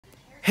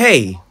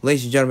Hey,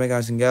 ladies and gentlemen,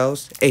 guys and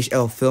gals,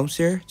 HL Films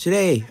here.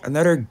 Today,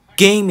 another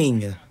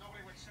gaming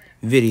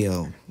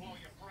video.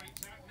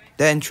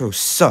 That intro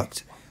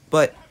sucked,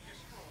 but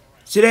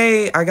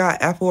today I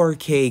got Apple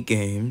Arcade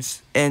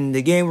games, and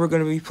the game we're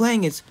going to be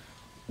playing is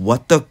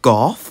What the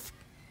Golf?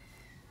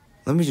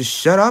 Let me just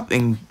shut up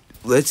and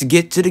let's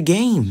get to the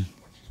game.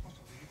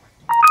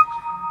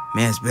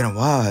 Man, it's been a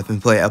while I've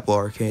been playing Apple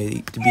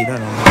Arcade, to be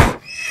honest.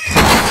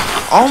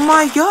 Oh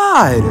my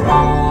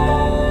god!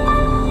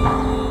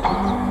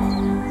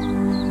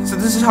 So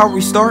this is how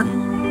we start?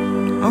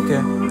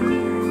 Okay.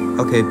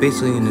 Okay,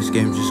 basically in this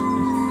game, just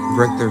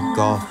regular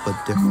golf, but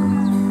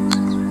different.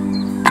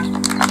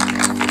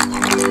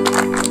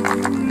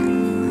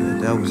 Yeah,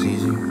 that was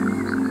easy.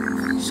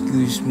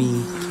 Excuse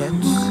me,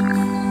 cats.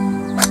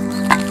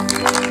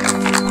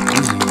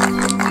 Easy.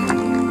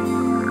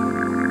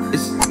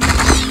 It's...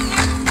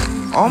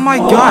 Oh my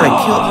god,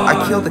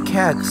 I killed the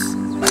cats.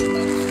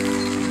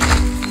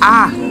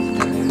 Ah!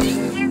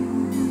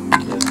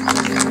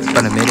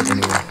 But I made it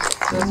anyway.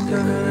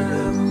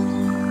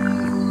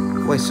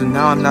 Wait, so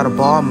now I'm not a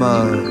ball, I'm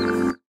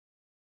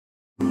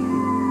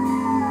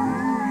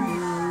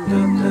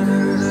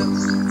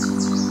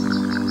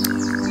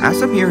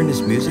As I'm hearing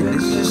this music,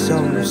 this just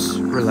sounds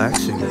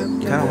relaxing.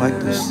 Kinda like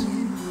this. You're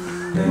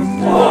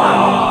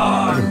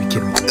gonna be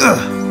kidding me.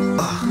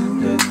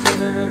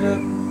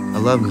 I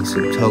love me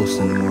some toast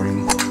in the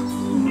morning.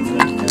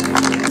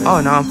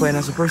 Oh, now I'm playing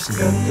as a person.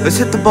 Let's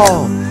hit the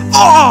ball.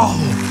 Oh!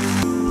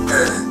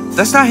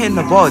 That's not hitting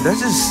the ball,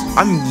 that's just,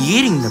 I'm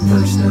yeeting the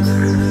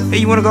person. Hey,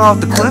 you wanna go off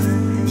the cliff?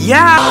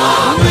 Yeah!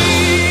 We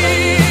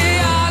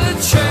are the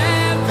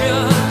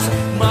champions,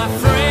 my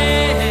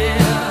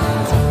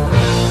friends.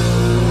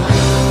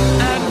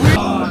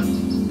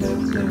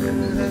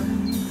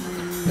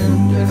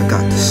 I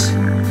got this.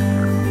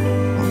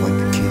 I'll like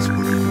the kids,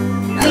 buddy.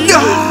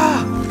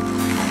 Yeah!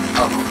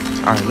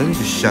 Alright, let me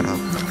just shut up.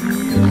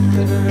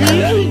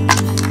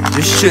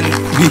 This shouldn't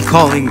be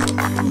calling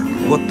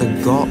What the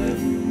golf.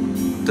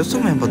 There's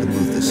something about to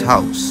move this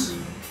house.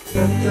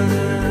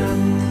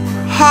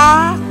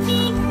 Huh?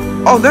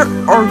 Oh,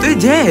 they're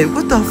dead.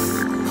 What the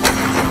f...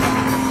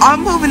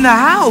 I'm moving the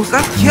house.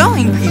 I'm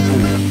killing people.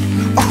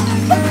 Oh.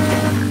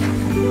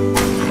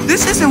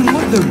 This isn't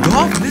what the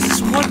golf. This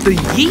is what the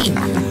yeet.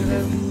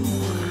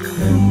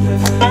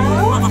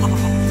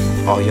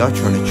 Oh, y'all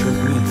trying to trick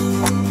me.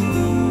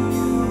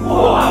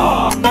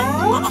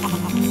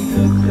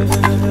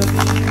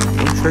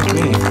 Don't trick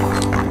me.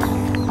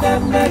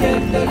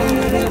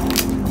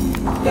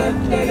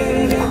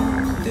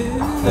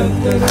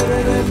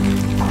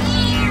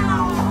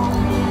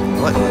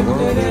 What in the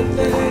world?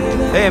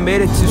 Hey, I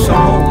made it to some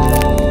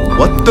home.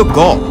 What the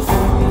golf?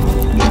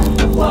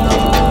 What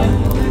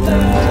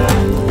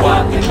are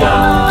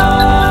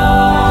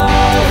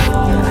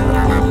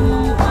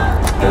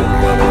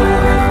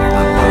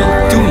you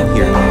doing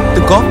here?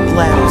 The golf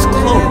lab is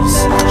closed.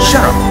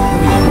 Shut up.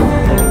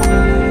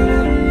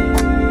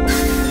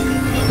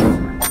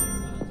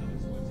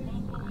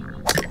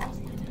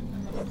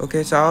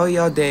 Okay, so how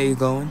y'all day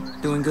going?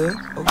 Doing good?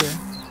 Okay.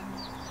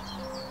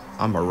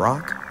 I'm a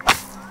rock?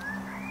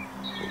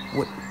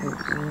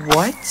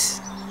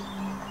 What?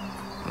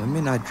 Let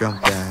me not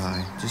jump that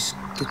high. Just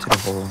get to the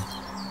hole.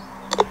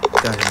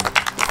 Got it.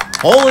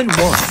 Hole in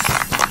one!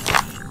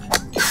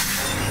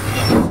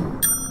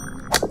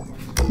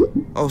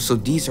 Oh, so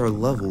these are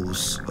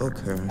levels.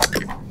 Okay.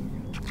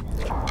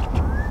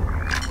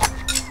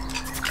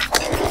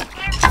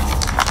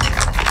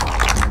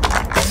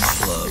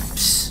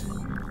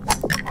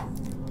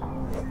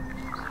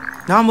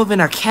 Now I'm moving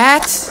a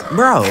cat?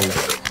 Bro.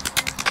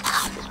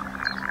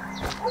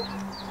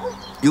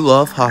 You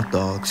love hot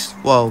dogs.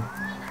 Well,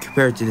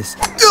 compared to this.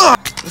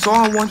 That's all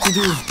I want to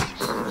do.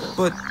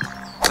 But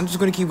I'm just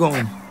gonna keep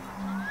going.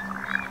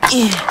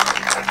 This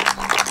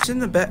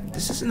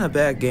isn't a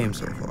bad game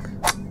so far.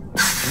 I'm in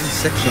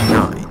section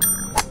 9.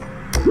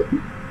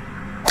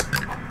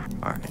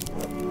 Alright.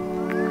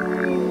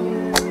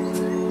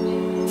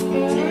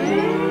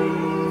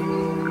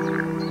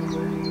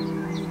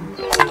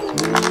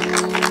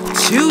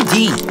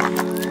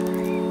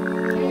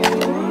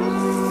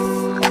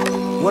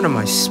 What am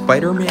I,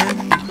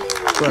 Spider-Man?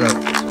 But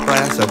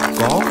as a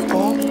golf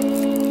ball?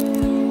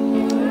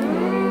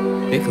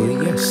 Basically,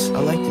 yes. I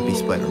like to be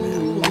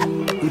Spider-Man.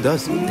 Who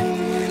doesn't?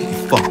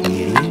 You fucking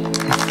idiot.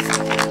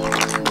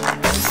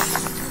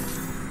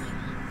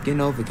 Get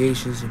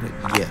notifications and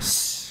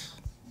yes.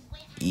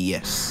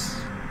 Yes.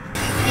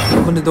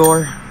 Open the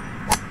door.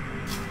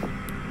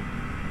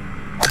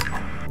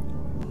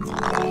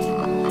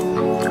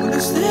 What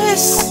is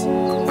this?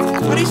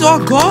 Are these all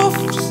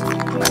golfs?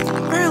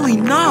 Apparently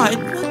not.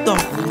 What the?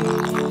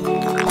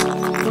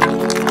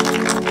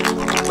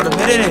 But I'm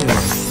headed anyway.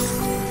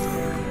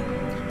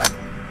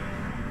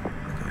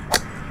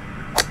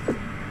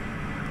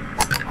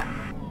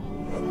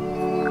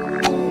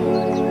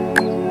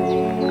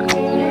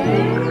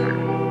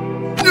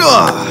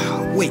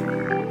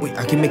 Wait,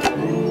 I can make it.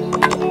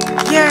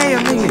 Yay, I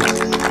made it. I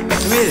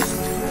made it.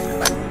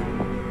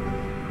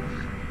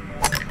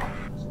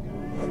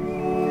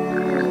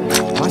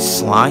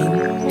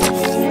 slime?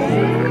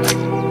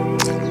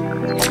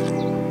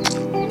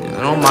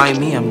 Don't mind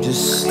me, I'm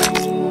just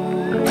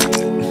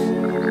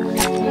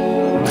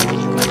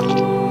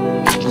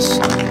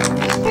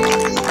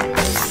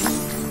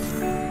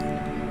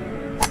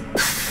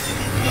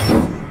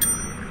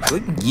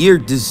what year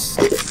this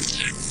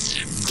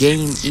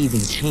game even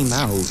came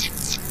out?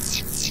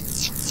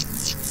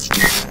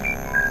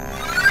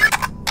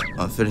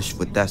 I'm finished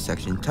with that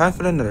section. Time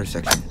for another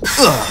section.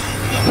 Ugh.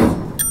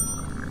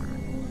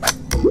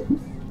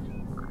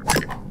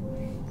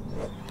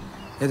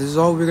 Yeah, this is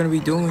all we're gonna be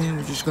doing.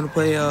 We're just gonna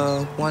play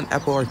one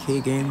Apple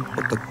Arcade game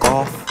with the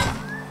golf.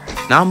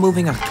 Now I'm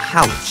moving a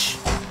couch.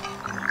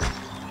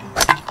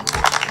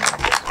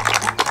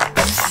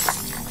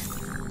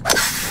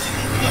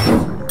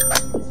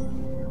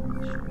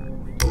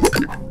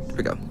 Here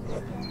we go.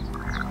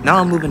 Now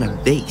I'm moving a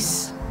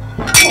base.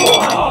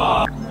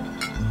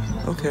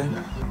 Okay.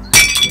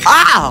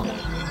 Ow!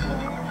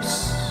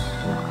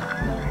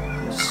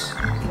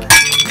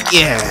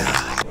 Yeah,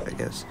 I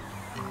guess.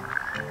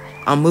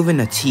 I'm moving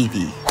a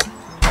TV.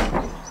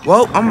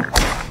 Well, I'm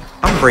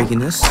breaking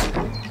this.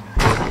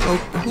 Oh,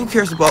 who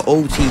cares about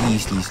old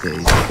TVs these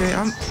days? Okay,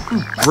 I'm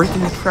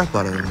breaking the crap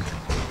out of them.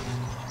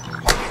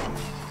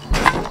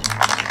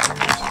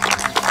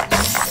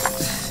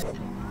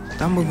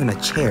 I'm moving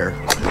a chair.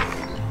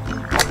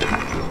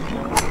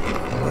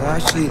 Well,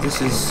 actually,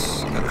 this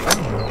is kind of fun.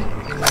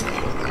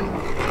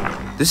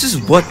 This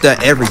is what the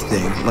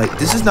everything. Like,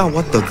 this is not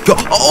what the go.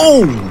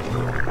 Oh!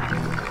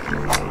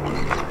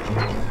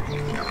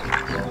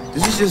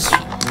 This is just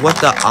what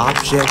the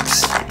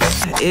objects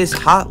is.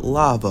 Hot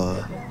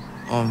lava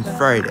on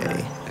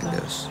Friday, I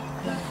guess.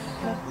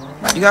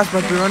 You guys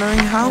might be wondering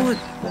how it.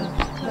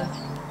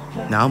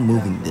 Now I'm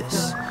moving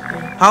this.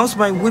 How's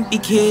my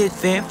Wimpy Kid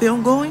fan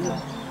film going?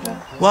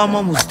 Well, I'm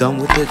almost done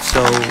with it,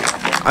 so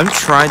I'm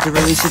trying to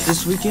release it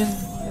this weekend.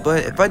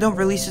 But if I don't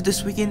release it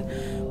this weekend,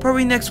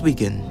 probably next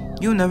weekend.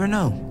 You never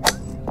know.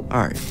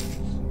 Alright.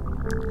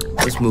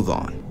 Let's move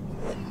on.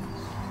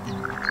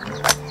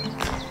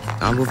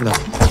 I'm moving a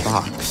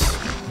box.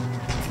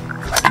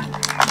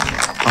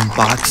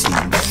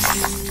 Unboxing.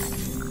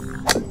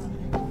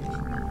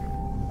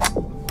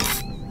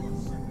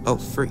 Oh,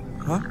 free.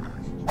 Huh?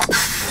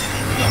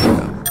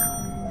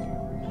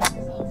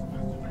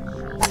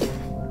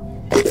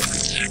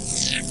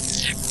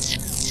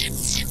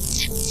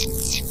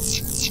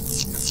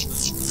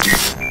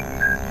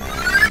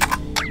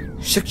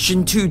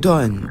 Section 2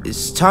 done.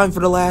 It's time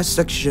for the last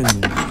section.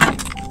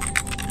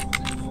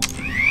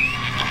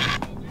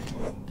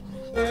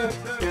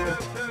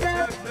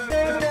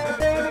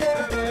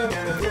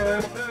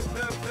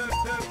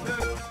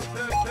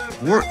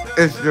 What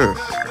is this?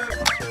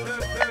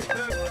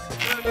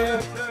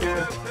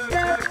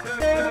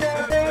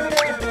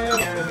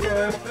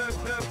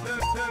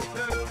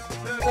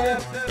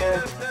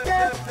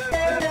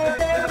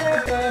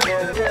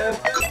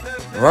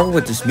 Wrong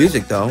with this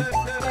music though.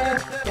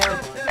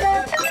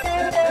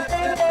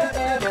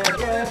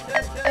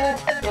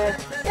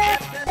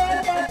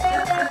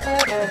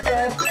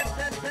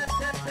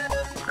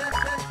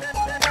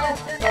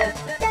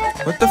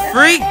 What the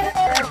freak?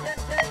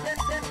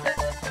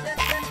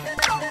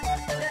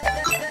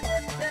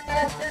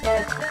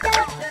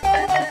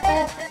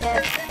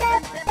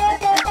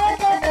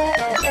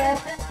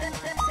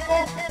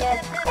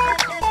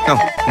 No,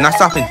 I'm not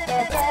stopping.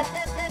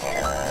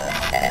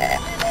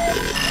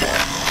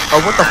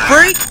 Oh, what the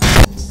freak?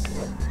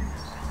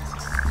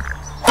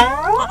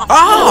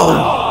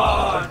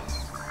 Oh!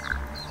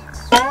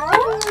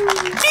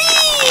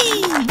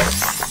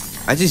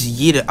 Jeez! I just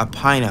yeeted a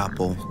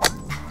pineapple.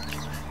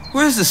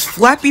 Where is this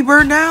Flappy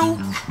Bird now?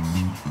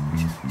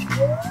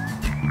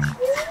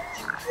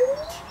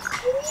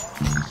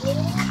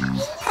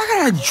 I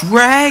gotta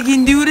drag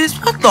and do this?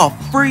 What the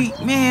freak,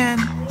 man?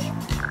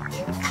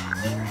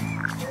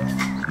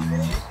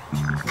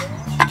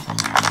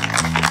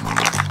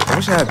 I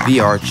wish I had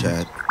VR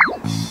chat.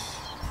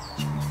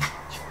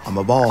 I'm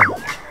a ball.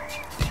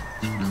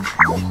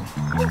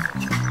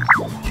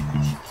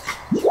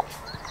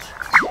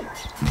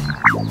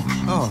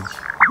 Oh.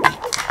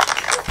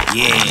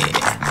 Yeah.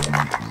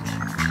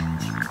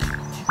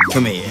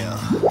 Come here.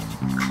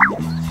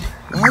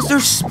 Why is there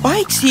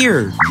spikes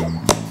here?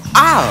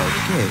 Ah,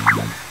 okay.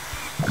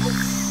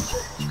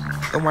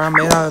 Don't worry, I'm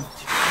made out of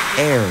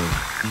air.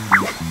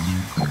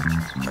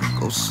 Gotta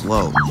go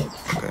slow.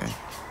 Okay.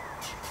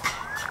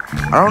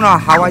 I don't know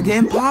how I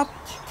didn't pop.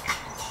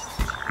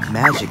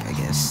 Magic, I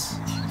guess.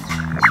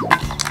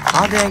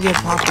 How did I get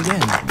popped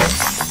again?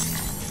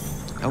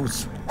 That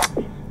was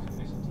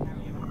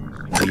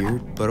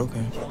weird, but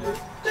okay.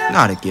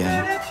 Not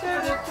again.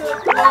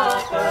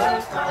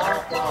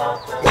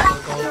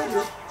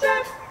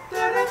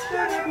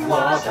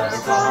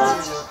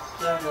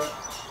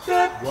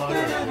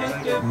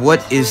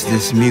 What is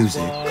this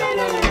music?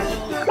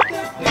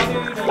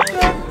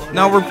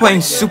 Now we're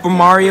playing Super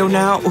Mario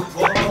now?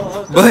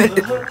 But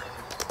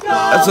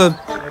that's a...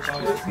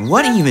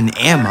 What even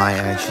am I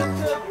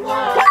actually?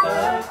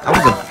 I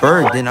was a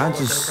bird, then I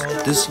just...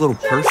 This little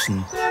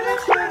person.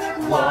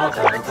 What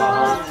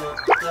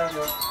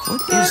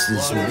is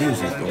this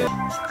music, though?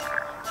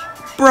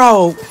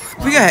 Bro,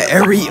 we got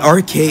every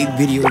arcade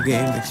video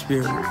game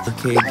experience.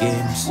 Arcade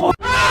games.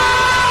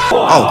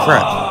 Oh,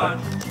 crap.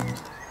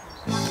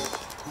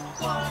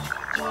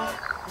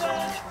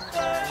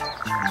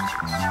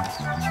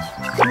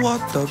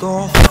 What the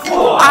golf?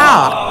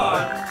 Ah!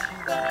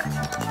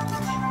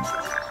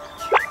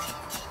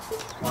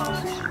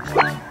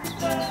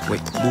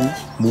 Wait,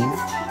 move.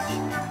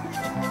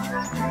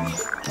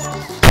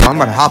 I'm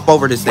gonna hop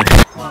over this thing.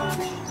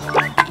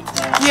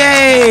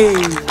 Yay!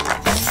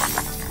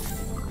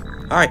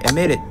 Alright, I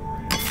made it.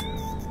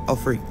 Oh,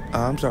 free.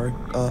 I'm sorry.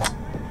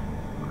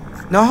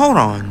 Now hold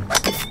on.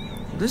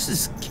 This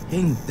is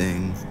King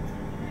thing.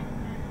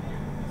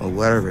 Or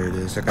whatever it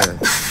is. I gotta...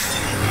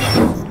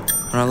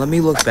 Hold on, let me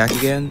look back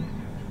again.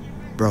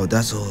 Bro,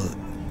 that's a...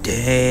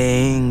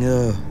 Dang.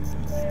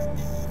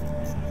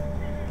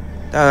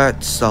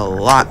 That's a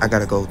lot I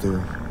gotta go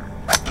through.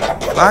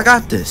 But I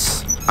got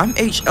this. I'm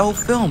HL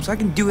Films. I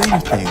can do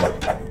anything.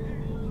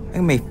 I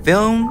can make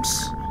films.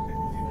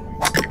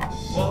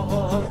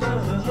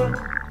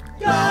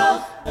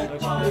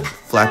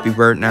 Flappy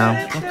Bird now.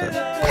 Okay.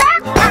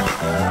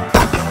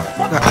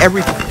 Got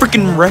every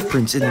freaking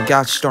reference in the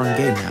gosh darn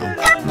game now.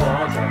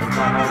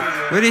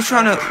 What are they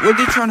trying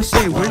to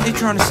say? What are they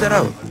trying to set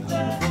out?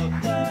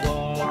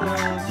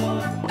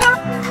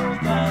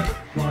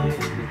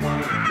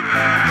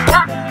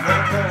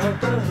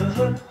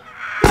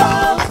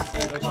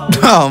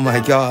 Oh my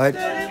god.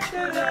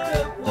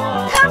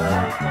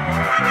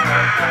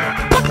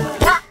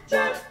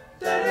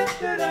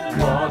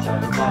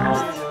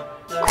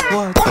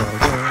 What the world?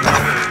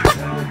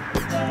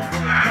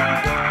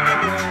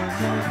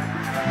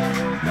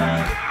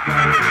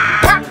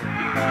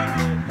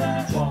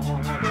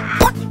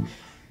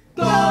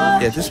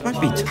 Yeah, this might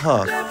be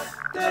tough.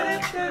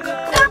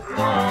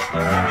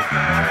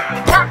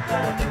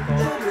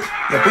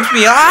 Yeah, push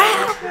me on.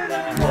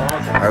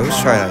 Alright,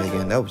 let's try that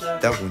again.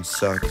 That one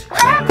sucked.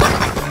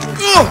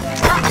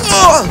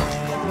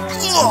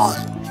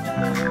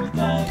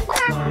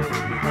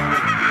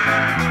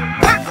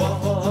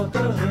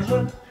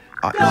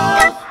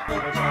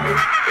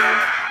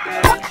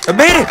 I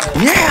made it!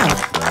 Yeah!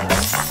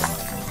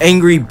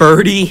 Angry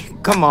Birdie,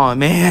 come on,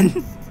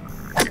 man.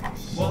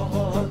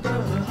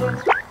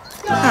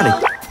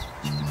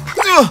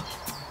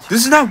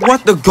 This is not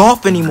What the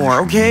Golf anymore,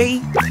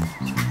 okay?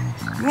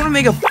 You wanna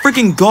make a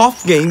freaking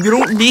golf game, you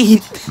don't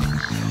need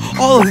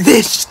all of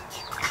this.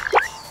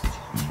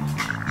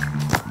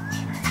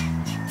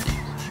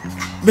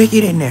 Make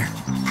it in there.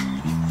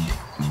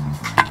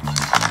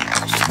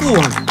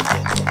 Score.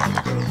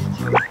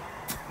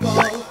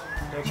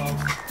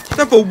 What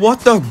type of what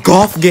the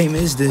golf game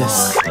is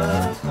this?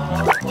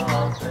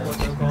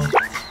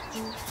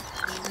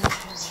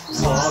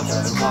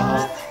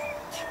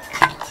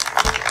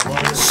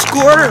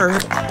 Score.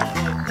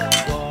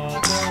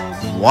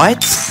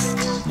 What?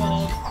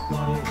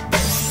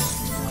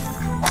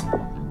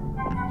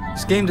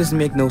 This game doesn't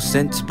make no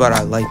sense, but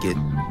I like it.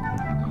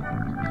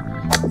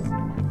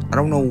 I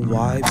don't know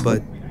why,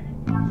 but...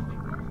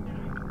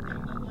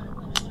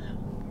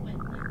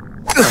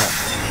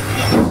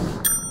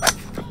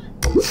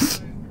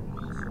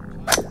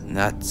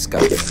 That's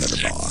gotta be another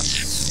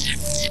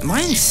boss. Am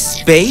I in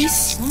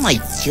space? Oh my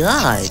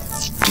god.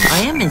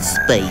 I am in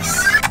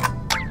space.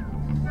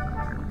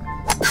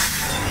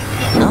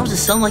 I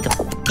just sound like a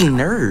fucking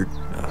nerd.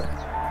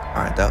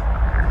 Alright,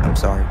 I'm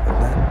sorry about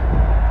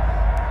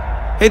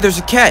that. Hey, there's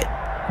a cat.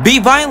 Be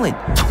violent.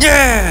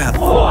 Yeah!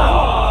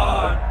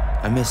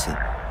 I miss it.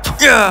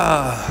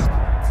 Yeah!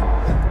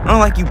 I don't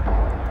like you,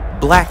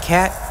 black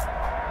cat.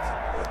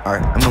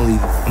 Alright, I'm gonna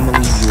leave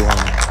you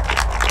alone.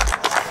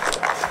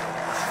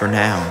 For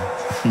now.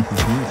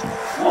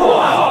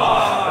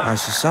 Alright,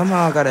 so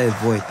somehow I gotta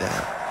avoid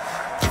that.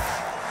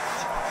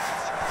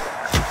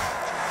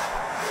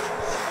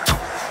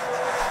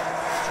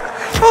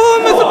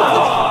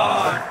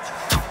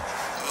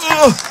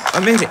 Oh, I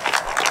made it.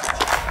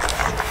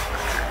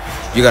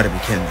 You gotta be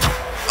kidding me.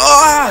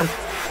 Ah!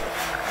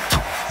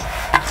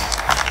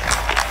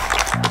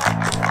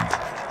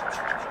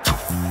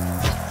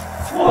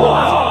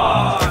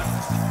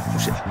 Oh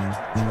shit.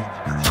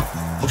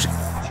 Oh shit.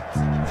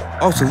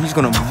 Oh, so he's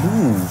gonna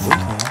move.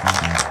 Okay.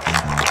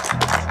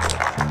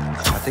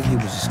 I think he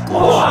was just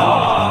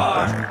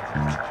glitching.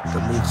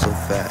 Don't move so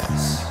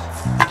fast.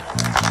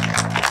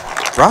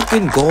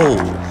 Rockin'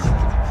 gold.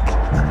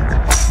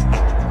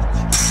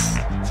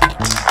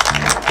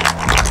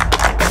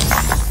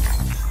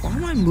 Why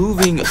am I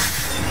moving?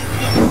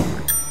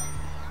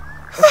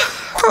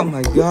 Oh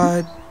my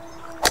god.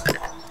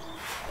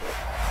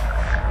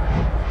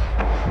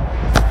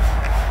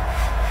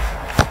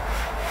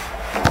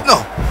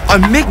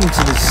 I'm making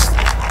to this.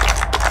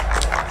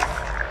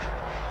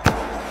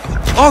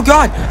 Oh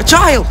god, a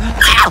child!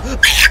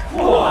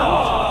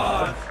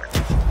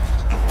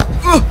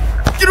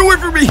 Get away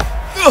from me!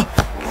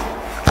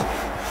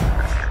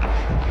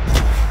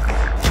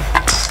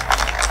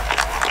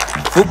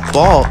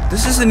 Football.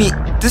 This is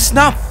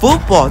not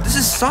football. This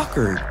is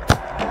soccer.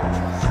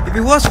 If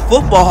it was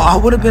football, I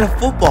would have been a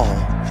football.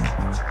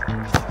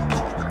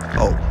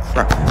 Oh,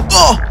 crap.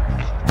 Oh!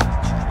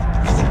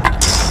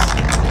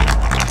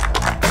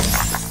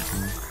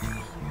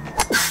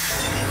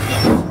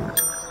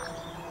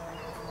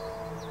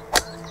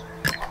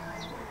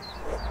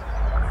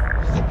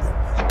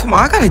 Come on,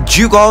 I gotta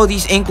juke all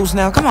these ankles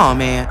now. Come on,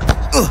 man.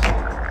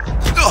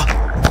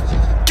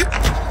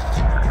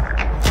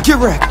 Get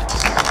wrecked.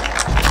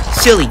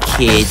 Silly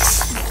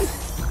kids.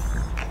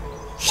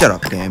 Shut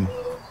up, game.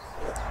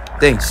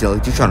 Thanks, silly.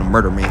 You're trying to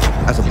murder me.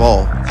 That's a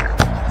ball.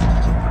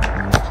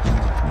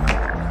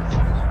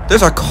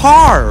 There's a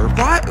car.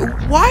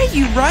 Why are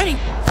you riding?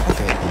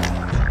 Okay.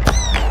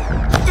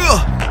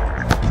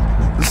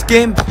 This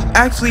game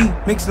actually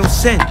makes no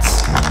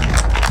sense.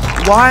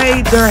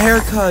 Why their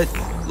haircut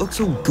looks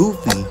so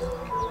goofy?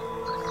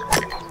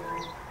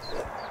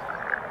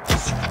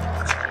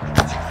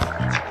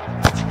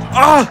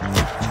 Ah!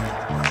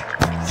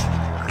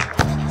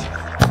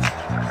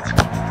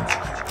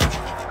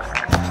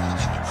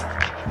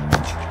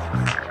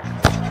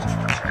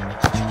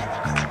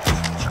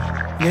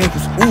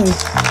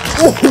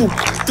 Ooh,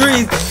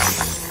 3.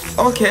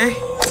 Okay.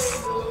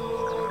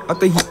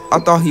 I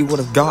thought he would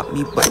have got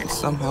me, but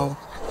somehow.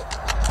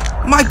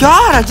 My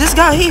God! I just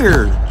got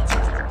here.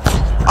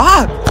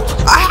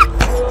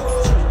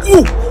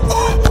 Ooh.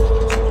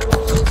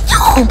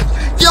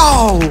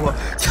 Yo!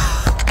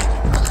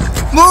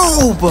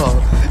 Move!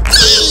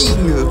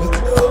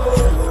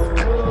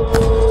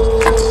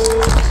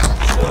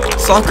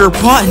 Sucker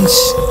punch!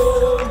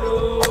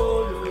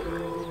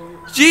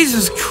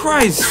 Jesus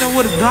Christ, I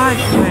would have died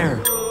from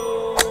there.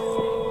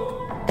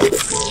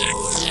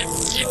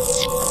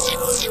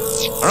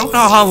 I don't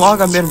know how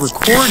long I've been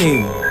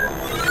recording.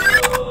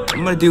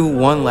 I'm gonna do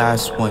one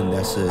last one,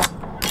 that's it.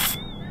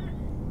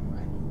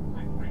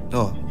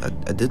 Oh,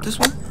 I did this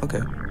one?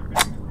 Okay.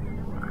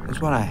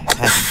 This one I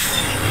haven't.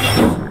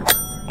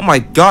 Oh my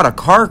God, a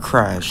car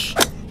crash.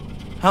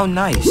 How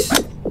nice.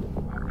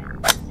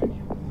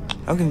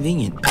 How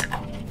convenient.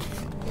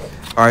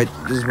 Alright,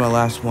 this is my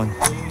last one.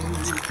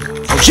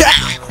 Oh, shit!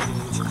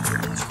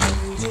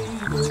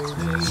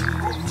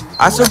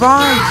 I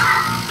survived!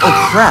 Oh,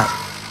 crap.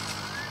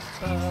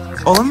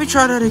 Oh, let me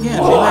try that again.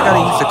 Maybe I gotta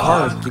use the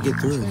car to get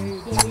through.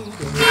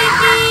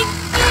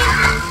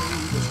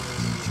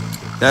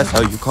 That's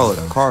how you call it,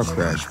 a car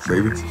crash,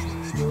 baby.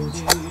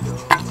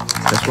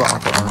 That's what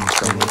Uncle Arnold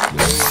said.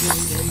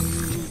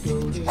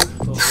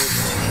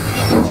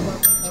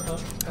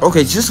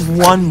 Okay, just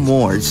one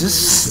more.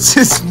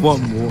 Just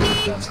one more.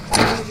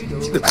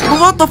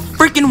 Move out the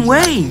freaking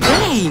way!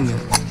 Dang!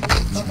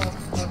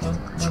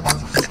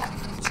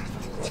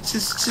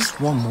 Just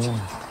one more.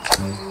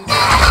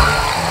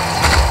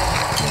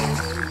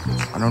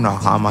 I don't know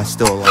how am I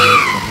still alive.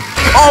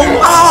 Oh!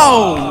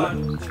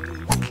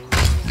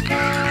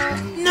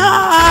 No!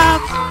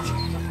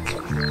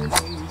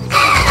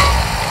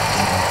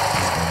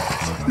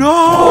 No!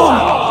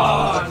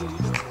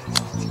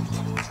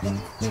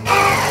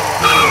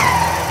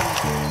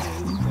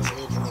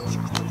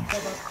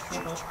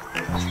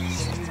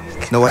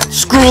 You know what?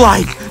 Screw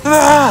life!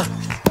 Ah!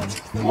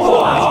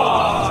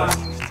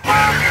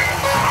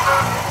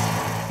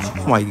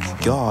 Oh my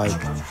God.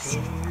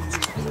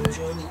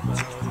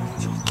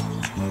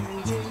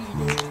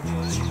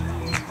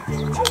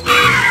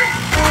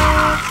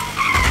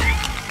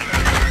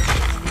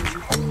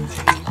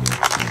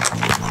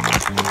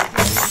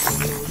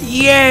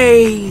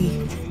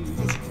 Yay!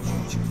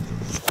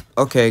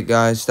 Okay,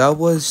 guys, that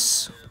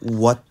was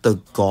What the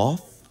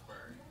Golf.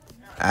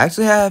 I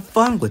actually had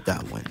fun with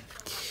that one.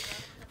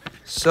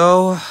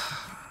 So,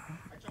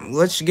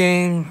 which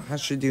game I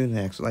should do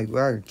next? Like,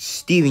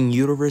 Steven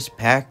Universe,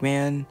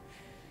 Pac-Man.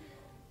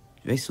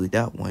 Basically,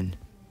 that one.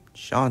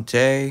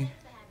 Shantae.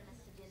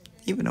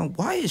 Even though,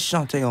 why is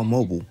Shantae on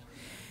mobile?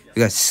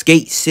 We got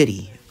Skate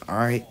City.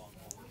 Alright.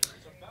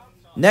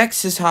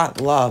 Next is Hot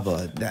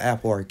Lava, the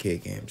Apple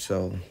Arcade game.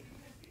 So,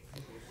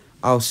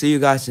 I'll see you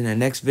guys in the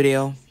next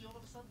video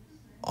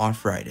on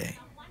Friday.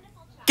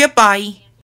 Goodbye.